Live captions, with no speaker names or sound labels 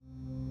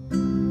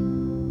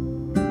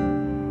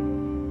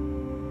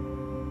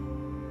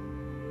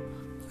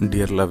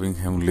Dear loving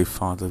Heavenly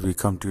Father, we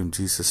come to you in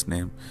Jesus'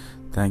 name.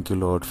 Thank you,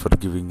 Lord, for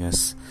giving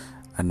us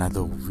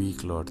another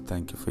week, Lord.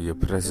 Thank you for your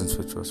presence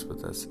which was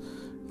with us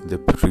in the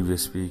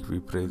previous week. We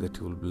pray that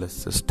you will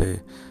bless this day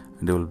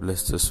and you will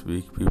bless this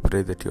week. We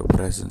pray that your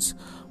presence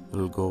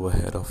will go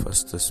ahead of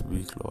us this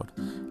week, Lord,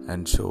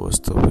 and show us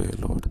the way,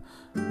 Lord.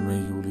 May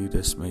you lead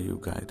us, may you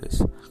guide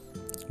us,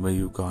 may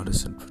you guard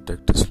us and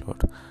protect us,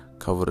 Lord.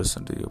 Cover us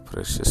under your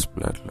precious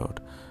blood,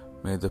 Lord.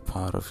 May the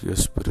power of your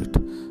Spirit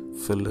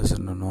fill us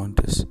and anoint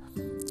us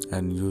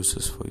and use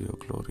us for your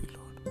glory,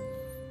 Lord.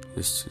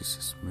 Yes,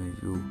 Jesus, may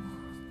you,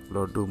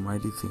 Lord, do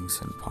mighty things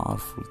and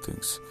powerful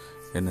things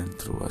in and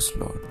through us,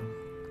 Lord.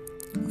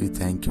 We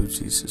thank you,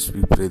 Jesus.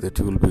 We pray that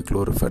you will be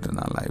glorified in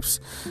our lives.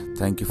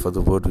 Thank you for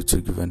the word which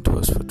you given to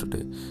us for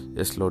today.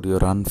 Yes, Lord,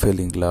 your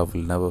unfailing love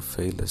will never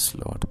fail us,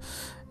 Lord,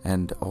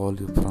 and all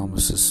your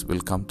promises will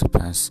come to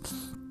pass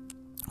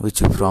which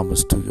you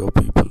promised to your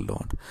people,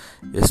 Lord.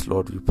 Yes,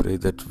 Lord, we pray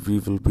that we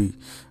will be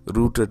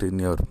rooted in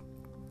your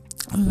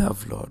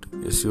love, Lord.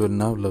 Yes, your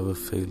love never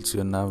fails,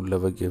 your love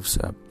never gives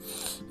up,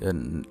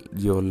 and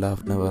your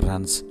love never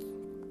runs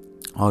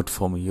out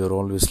for me. You're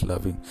always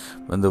loving.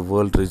 When the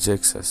world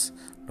rejects us,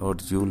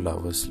 Lord, you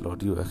love us,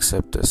 Lord, you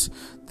accept us.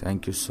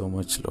 Thank you so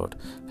much, Lord.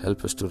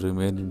 Help us to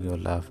remain in your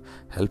love.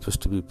 Help us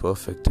to be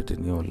perfected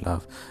in your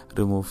love.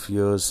 Remove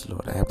fears,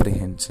 Lord,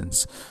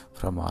 apprehensions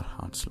from our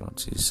hearts, Lord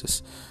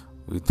Jesus.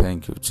 We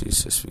thank you,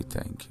 Jesus, we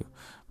thank you.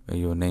 May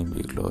your name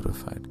be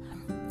glorified.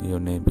 May your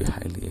name be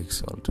highly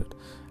exalted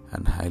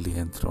and highly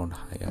enthroned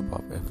high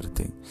above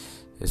everything.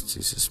 Yes,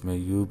 Jesus, may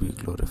you be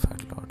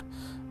glorified, Lord.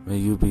 May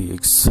you be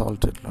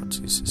exalted, Lord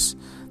Jesus.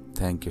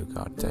 Thank you,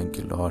 God. Thank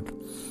you, Lord.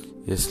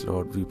 Yes,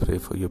 Lord, we pray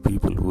for your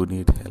people who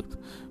need help.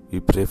 We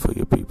pray for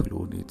your people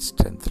who need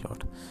strength,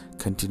 Lord.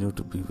 Continue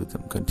to be with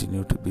them.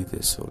 Continue to be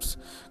their source.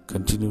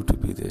 Continue to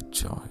be their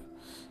joy.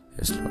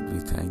 Yes, Lord, we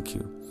thank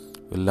you.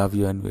 We love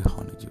you and we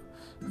honor you.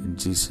 In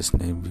Jesus'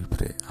 name we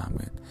pray.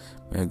 Amen.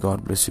 May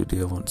God bless you,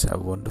 dear ones.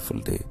 Have a wonderful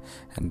day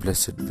and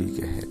blessed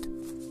week ahead.